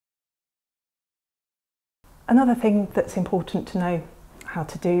Another thing that's important to know how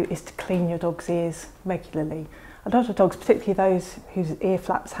to do is to clean your dog's ears regularly. A lot of dogs, particularly those whose ear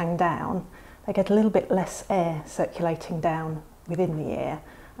flaps hang down, they get a little bit less air circulating down within the ear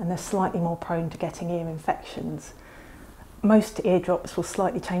and they're slightly more prone to getting ear infections. Most eardrops will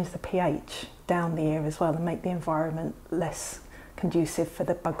slightly change the pH down the ear as well and make the environment less conducive for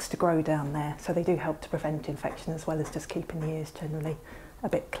the bugs to grow down there. So they do help to prevent infection as well as just keeping the ears generally a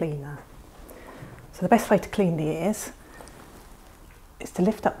bit cleaner. So the best way to clean the ears is to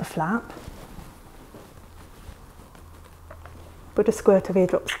lift up the flap, put a squirt of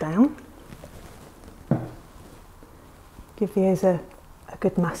eardrops down, give the ears a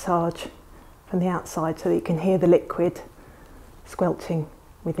good massage from the outside so that you can hear the liquid squelching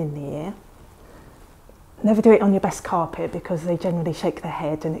within the ear. Never do it on your best carpet because they generally shake their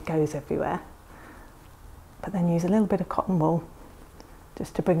head and it goes everywhere. But then use a little bit of cotton wool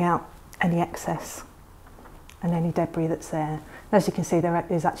just to bring out any excess and any debris that's there. As you can see, there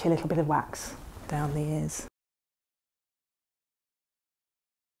is actually a little bit of wax down the ears.